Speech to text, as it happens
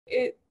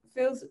it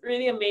feels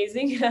really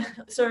amazing,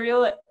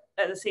 surreal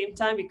at the same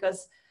time,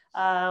 because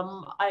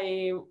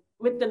I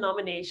with the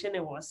nomination,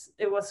 it was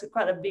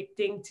quite a big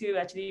thing to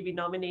actually be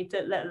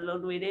nominated, let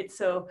alone win it.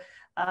 So,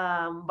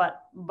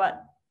 but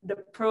the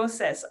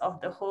process of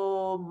the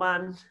whole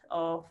month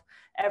of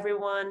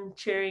everyone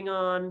cheering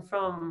on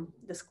from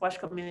the squash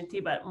community,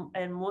 but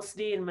and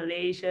mostly in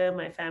Malaysia,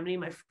 my family,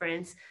 my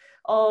friends,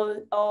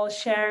 all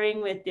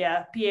sharing with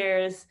their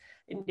peers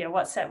in their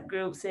WhatsApp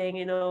group, saying,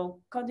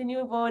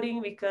 continue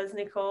voting because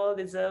Nicol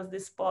deserves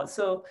this spot.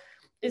 So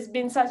it's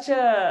been such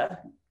a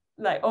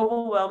like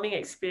overwhelming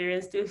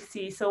experience to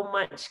see so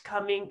much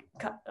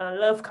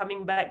love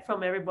coming back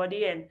from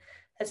everybody, and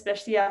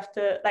especially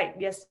after like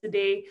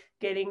yesterday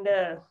getting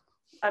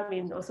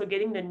also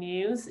getting the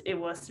news. It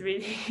was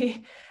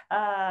really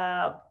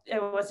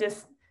it was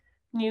just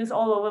news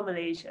all over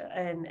Malaysia,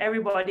 and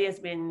everybody has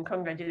been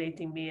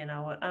congratulating me, and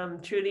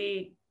I'm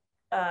truly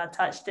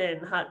touched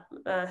and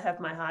have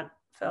my heart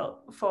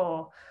felt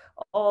for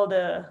all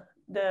the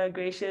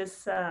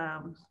gracious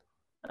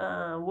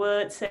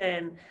words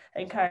and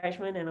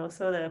encouragement, and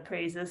also the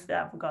praises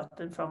that I've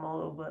gotten from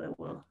all over the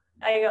world.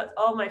 I got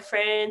all my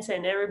friends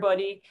and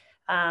everybody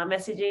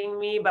messaging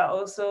me, but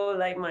also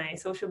like my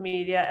social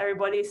media,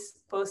 everybody's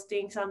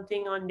posting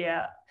something on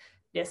their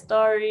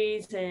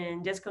stories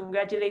and just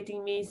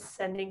congratulating me,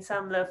 sending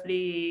some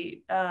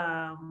lovely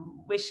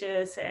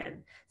wishes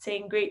and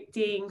saying great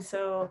things.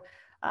 So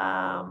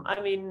I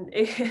mean,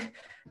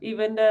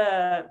 even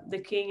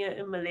the king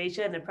in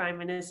Malaysia and the prime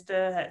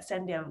minister had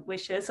sent their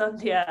wishes on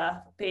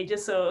their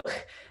pages. So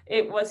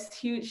it was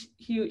huge,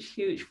 huge,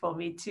 huge for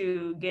me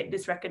to get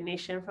this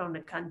recognition from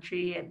the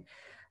country,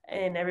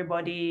 and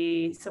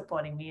everybody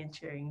supporting me and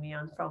cheering me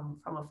on from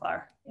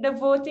afar. The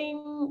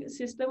voting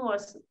system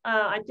was,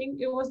 I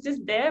think it was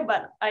just there,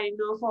 but I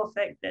know for a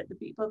fact that the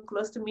people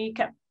close to me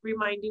kept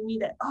reminding me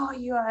that, oh,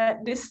 you are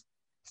at this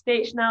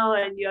stage now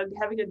and you're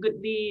having a good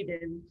lead,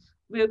 and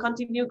we'll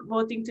continue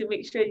voting to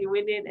make sure you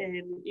win it. And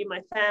in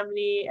my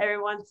family,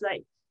 everyone's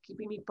like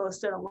keeping me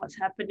posted on what's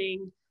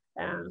happening,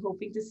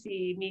 hoping to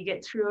see me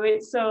get through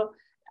it. So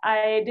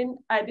I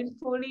didn't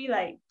fully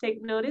like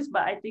take notice,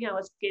 but I think I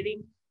was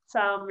getting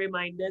some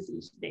reminders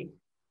each day,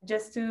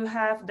 just to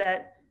have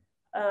that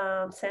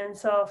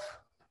sense of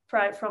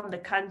pride from the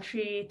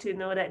country, to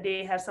know that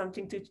they have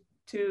something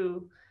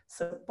to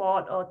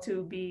support or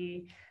to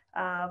be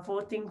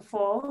voting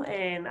for.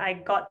 And I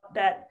got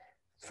that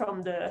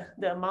from the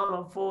amount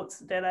of votes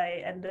that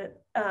I ended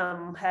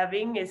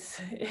having.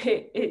 It's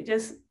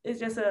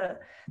just a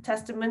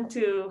testament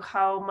to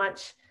how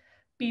much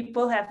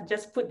people have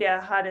just put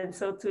their heart and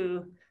soul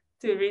to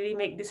really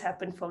make this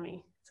happen for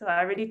me. So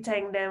I really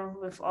thank them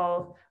with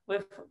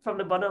from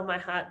the bottom of my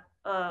heart.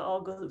 All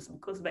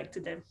goes back to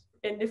them.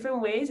 In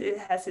different ways, it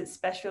has its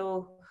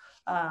special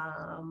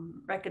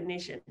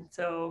recognition.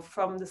 So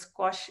from the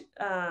squash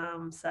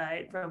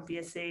side, from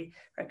PSA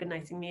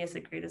recognizing me as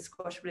the greatest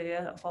squash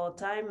player of all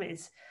time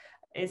is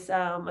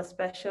a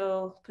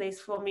special place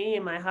for me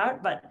in my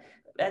heart. But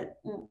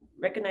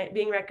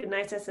being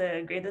recognized as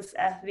a greatest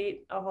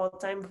athlete of all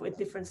time with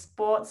different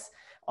sports,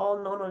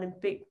 all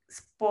non-Olympic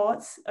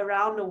sports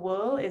around the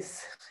world,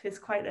 is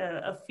quite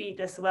a feat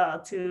as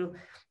well, to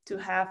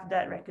have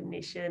that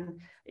recognition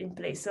in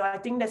place. So I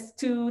think there's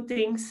two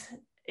things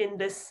in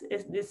this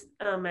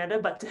matter,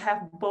 but to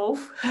have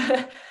both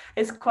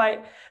is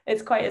quite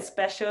a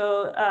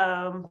special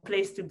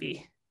place to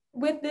be.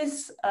 With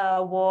this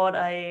award,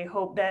 I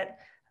hope that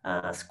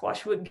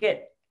squash would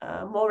get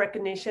more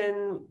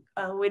recognition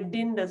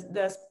within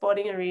the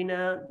sporting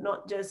arena,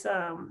 not just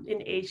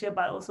in Asia,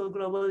 but also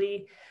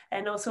globally,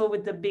 and also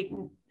with the big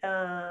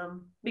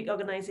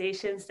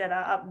organizations that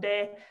are up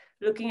there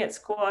looking at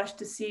squash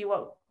to see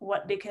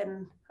what they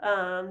can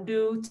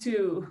do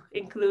to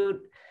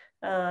include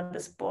the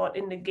sport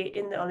in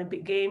the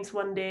Olympic Games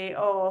one day,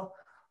 or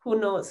who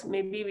knows,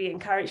 maybe we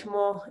encourage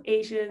more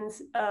Asian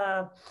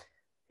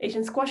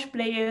squash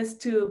players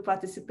to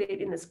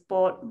participate in the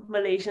sport.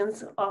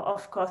 Malaysians,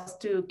 of course,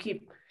 to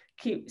keep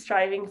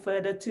striving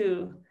further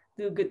to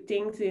do good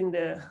things in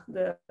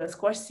the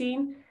squash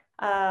scene.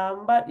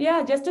 But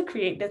yeah, just to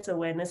create that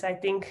awareness, I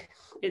think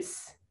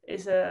it's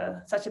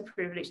such a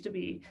privilege to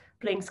be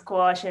playing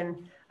squash,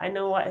 and I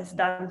know what it's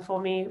done for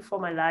me, for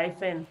my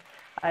life, and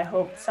I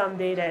hope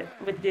someday that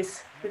with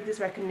this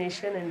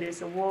recognition and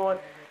this award,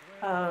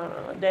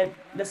 that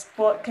the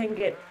sport can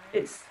get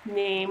its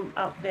name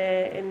out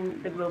there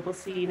in the global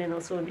scene and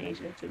also in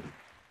Asia too.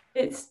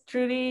 It's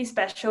truly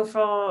special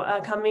for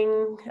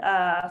coming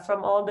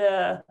from all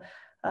the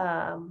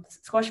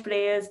squash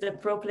players, the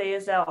pro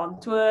players that are on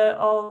tour,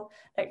 all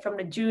like from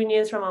the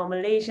juniors, from our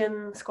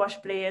Malaysian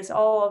squash players,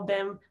 all of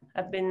them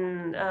have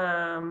been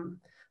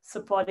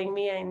supporting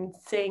me and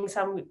saying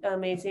some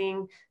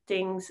amazing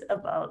things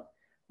about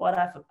what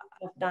I've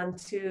done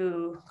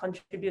to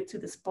contribute to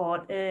the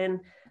sport. And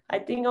I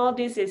think all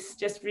this is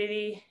just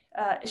really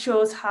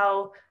shows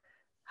how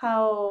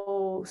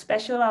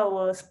special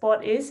our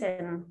sport is,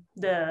 and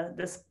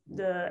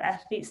the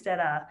athletes that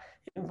are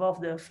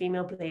involved, the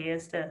female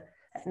players,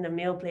 and the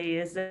male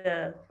players,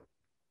 the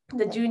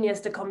the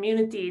juniors, the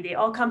community, they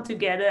all come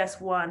together as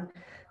one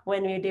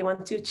when they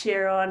want to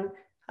cheer on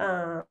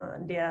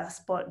their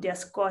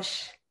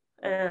squash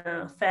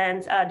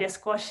fans, their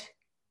squash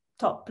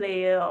top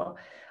player or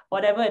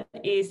whatever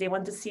it is, they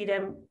want to see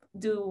them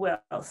do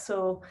well.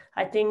 So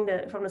I think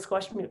that from the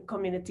squash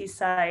community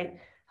side,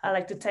 I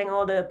like to thank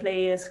all the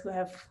players who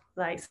have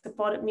like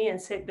supported me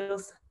and said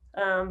those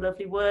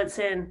lovely words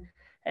and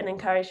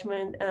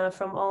encouragement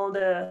from all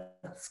the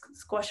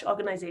squash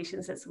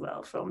organizations as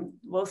well, from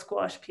World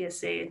Squash,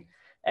 PSA,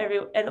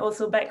 and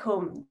also back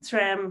home,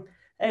 SRAM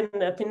and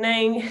the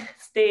Penang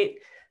State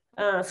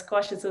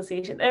Squash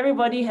Association.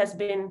 Everybody has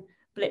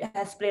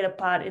played a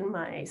part in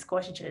my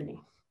squash journey.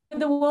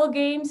 The World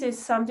Games is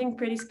something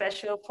pretty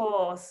special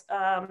for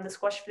the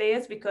squash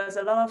players because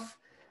a lot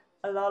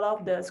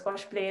of the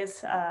squash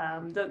players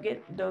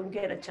don't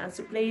get a chance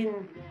to play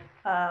in.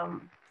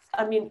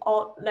 I mean,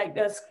 all like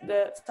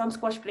the some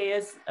squash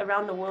players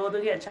around the world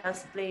don't get a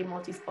chance to play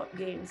multi-sport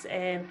games,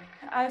 and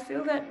I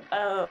feel that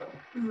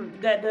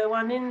that the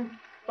one in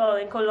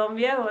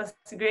Colombia was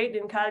great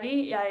in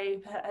Cali. I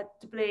had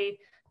to play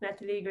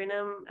Natalie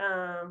Grinham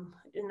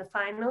in the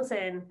finals,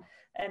 and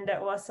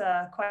that was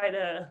quite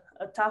a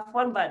tough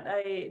one, but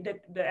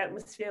the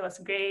atmosphere was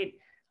great.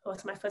 It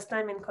was my first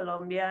time in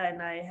Colombia,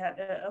 and I had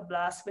a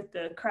blast with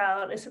the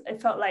crowd. It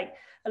felt like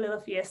a little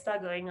fiesta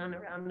going on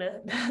around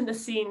the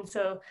scene.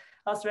 So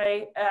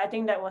I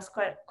think that was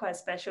quite a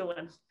special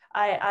one.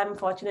 I'm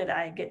fortunate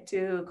I get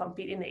to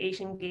compete in the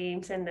Asian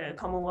Games and the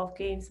Commonwealth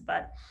Games,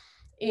 but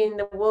in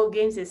the World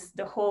Games is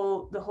the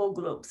whole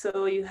globe.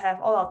 So you have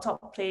all our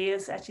top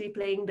players actually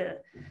playing the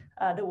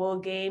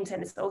World Games,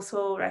 and it's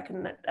also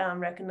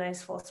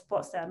recognized for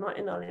sports that are not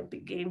in the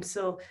Olympic Games.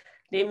 So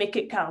they make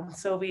it count.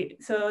 So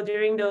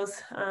during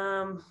those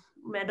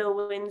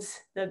medal wins,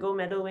 the gold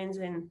medal wins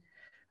in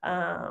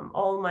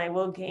all my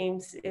World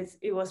Games,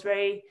 it was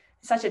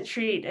such a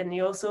treat. And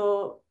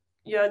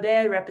you're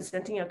there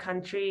representing your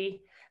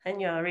country,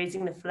 and you're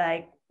raising the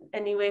flag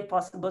any way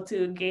possible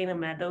to gain a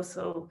medal.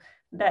 So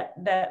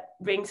that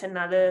brings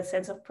another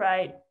sense of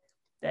pride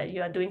that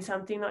you are doing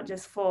something not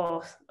just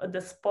for the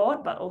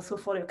sport, but also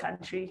for your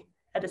country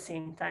at the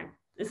same time.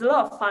 It's a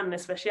lot of fun,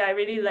 especially I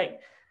really like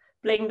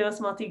playing those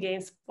multi-game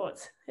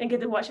sports and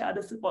get to watch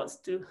other sports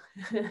too.